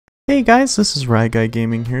Hey guys, this is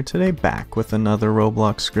RyGuyGaming here today, back with another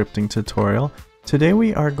Roblox scripting tutorial. Today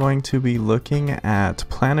we are going to be looking at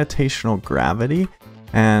planetational gravity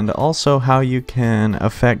and also how you can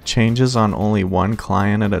affect changes on only one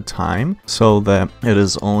client at a time so that it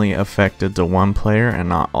is only affected to one player and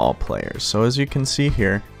not all players. So as you can see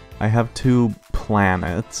here, I have two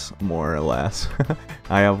planets, more or less.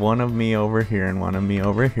 I have one of me over here and one of me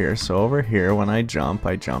over here. So over here, when I jump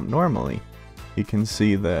normally. You can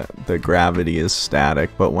see that the gravity is static,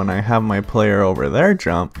 but when I have my player over there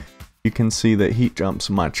jump, you can see that he jumps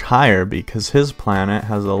much higher because his planet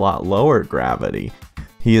has a lot lower gravity.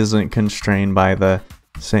 He isn't constrained by the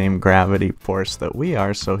same gravity force that we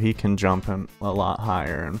are, so he can jump a lot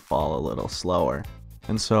higher and fall a little slower.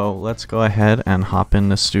 And so let's go ahead and hop in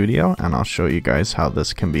the studio and I'll show you guys how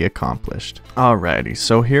this can be accomplished. Alrighty,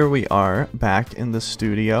 so here we are back in the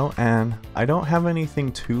studio and I don't have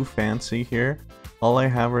anything too fancy here. All I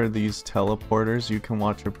have are these teleporters. You can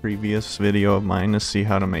watch a previous video of mine to see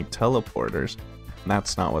how to make teleporters.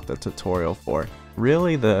 That's not what the tutorial for.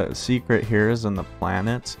 Really, the secret here is in the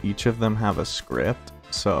planets. Each of them have a script.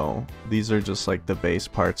 So these are just like the base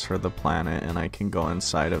parts for the planet and I can go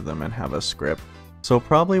inside of them and have a script. So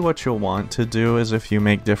probably what you'll want to do is if you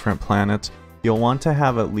make different planets, you'll want to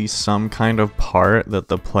have at least some kind of part that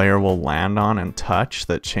the player will land on and touch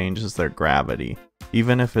that changes their gravity.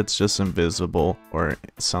 Even if it's just invisible or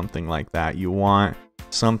something like that, you want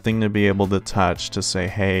something to be able to touch to say,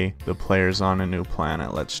 hey, the player's on a new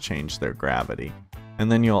planet, let's change their gravity.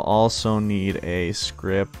 And then you'll also need a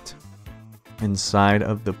script inside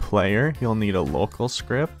of the player. You'll need a local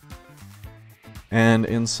script. And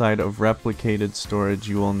inside of replicated storage,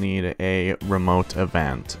 you will need a remote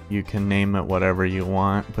event. You can name it whatever you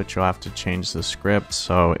want, but you'll have to change the script.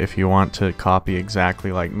 So if you want to copy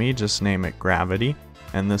exactly like me, just name it gravity.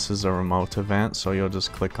 And this is a remote event, so you'll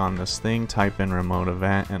just click on this thing, type in remote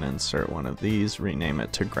event, and insert one of these, rename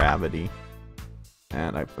it to gravity.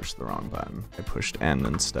 And I pushed the wrong button. I pushed N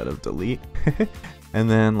instead of delete. And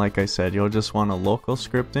then, like I said, you'll just want a local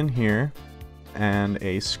script in here and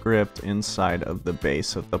a script inside of the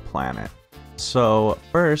base of the planet. So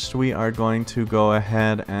first we are going to go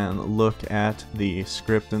ahead and look at the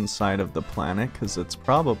script inside of the planet because it's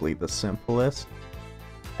probably the simplest.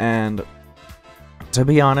 And to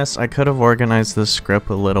be honest, I could have organized this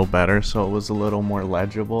script a little better so it was a little more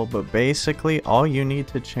legible, but basically all you need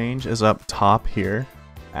to change is up top here.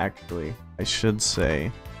 Actually, I should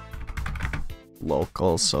say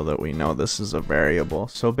local so that we know this is a variable.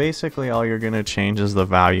 So basically all you're going to change is the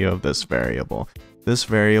value of this variable. This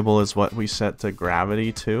variable is what we set to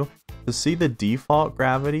gravity to. To see the default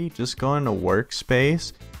gravity, just go into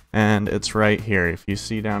workspace and it's right here. If you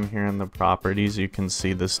see down here in the properties, you can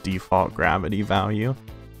see this default gravity value.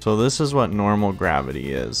 So this is what normal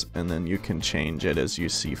gravity is, and then you can change it as you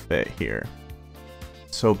see fit here.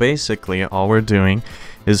 So basically all we're doing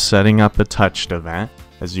is setting up a touched event.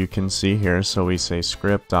 As you can see here, so we say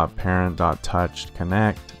script.parent.touched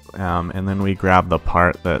connect, and then we grab the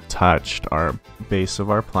part that touched our base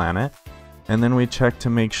of our planet, and then we check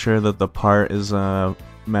to make sure that the part is a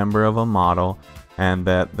member of a model and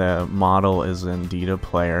that the model is indeed a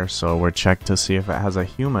player, so we're checked to see if it has a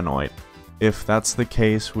humanoid. If that's the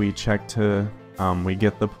case, we check to we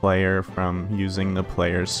get the player from using the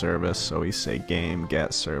players service, so we say game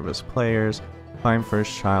get service players, find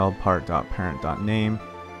first child part.parent.name,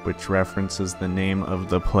 which references the name of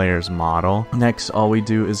the player's model. Next, all we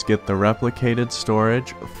do is get the replicated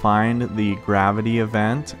storage, find the gravity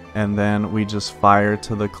event, and then we just fire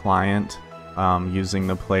to the client using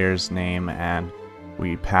the player's name, and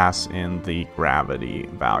we pass in the gravity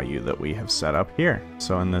value that we have set up here.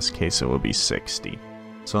 So in this case, it will be 60.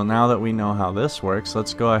 So now that we know how this works,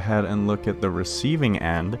 let's go ahead and look at the receiving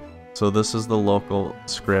end. So this is the local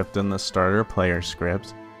script and the starter player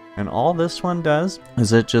scripts. And all this one does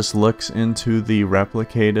is it just looks into the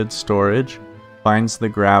replicated storage, finds the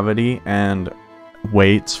gravity, and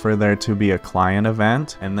waits for there to be a client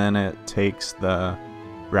event, and then it takes the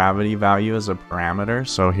gravity value as a parameter.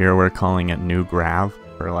 So here we're calling it new grav,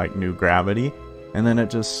 or like new gravity, and then it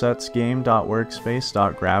just sets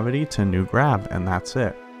game.workspace.gravity to new grav, and that's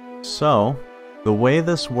it. So the way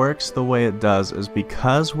this works, the way it does, is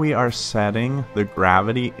because we are setting the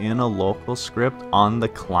gravity in a local script on the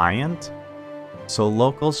client. So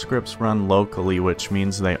local scripts run locally, which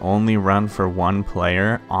means they only run for one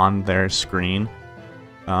player on their screen.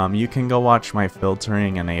 You can go watch my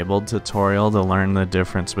filtering enabled tutorial to learn the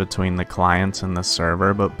difference between the clients and the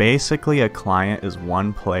server, but basically a client is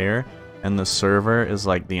one player and the server is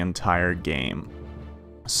like the entire game.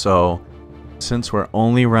 So since we're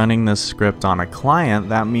only running this script on a client,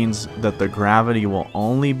 that means that the gravity will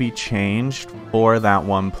only be changed for that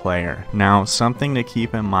one player. Now, something to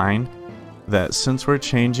keep in mind, that since we're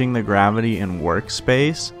changing the gravity in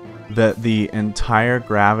workspace, that the entire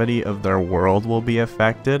gravity of their world will be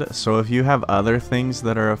affected. So if you have other things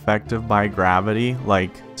that are affected by gravity,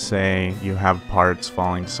 like say you have parts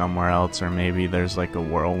falling somewhere else, or maybe there's like a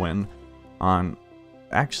whirlwind on...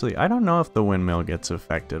 Actually, I don't know if the windmill gets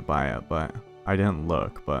affected by it, but I didn't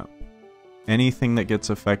look. But anything that gets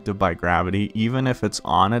affected by gravity, even if it's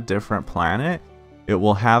on a different planet, it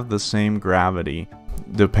will have the same gravity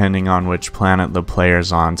depending on which planet the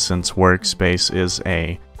player's on, since workspace is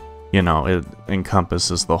a, you know, it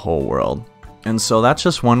encompasses the whole world. And so that's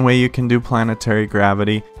just one way you can do planetary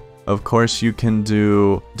gravity. Of course, you can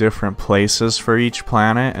do different places for each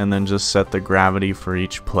planet and then just set the gravity for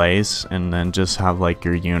each place, and then just have like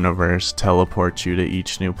your universe teleport you to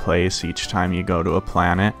each new place each time you go to a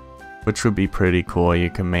planet, which would be pretty cool. You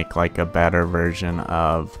can make like a better version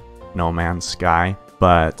of No Man's Sky.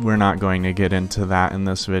 But we're not going to get into that in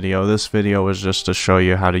this video. This video was just to show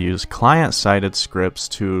you how to use client-sided scripts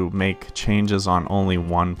to make changes on only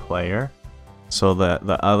one player, so that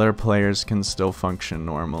the other players can still function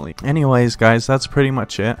normally. Anyways, guys, that's pretty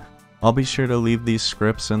much it. I'll be sure to leave these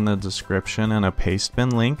scripts in the description and a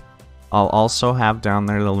Pastebin link. I'll also have down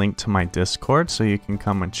there the link to my Discord, so you can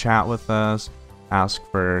come and chat with us, ask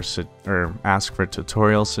for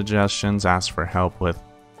tutorial suggestions, ask for help with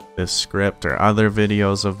this script or other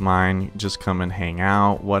videos of mine. Just come and hang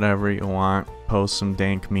out, whatever you want, post some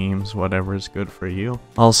dank memes, whatever is good for you.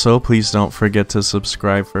 Also, please don't forget to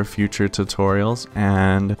subscribe for future tutorials,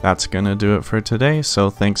 and that's gonna do it for today. So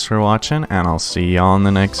thanks for watching, and I'll see y'all in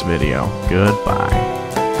the next video. Goodbye.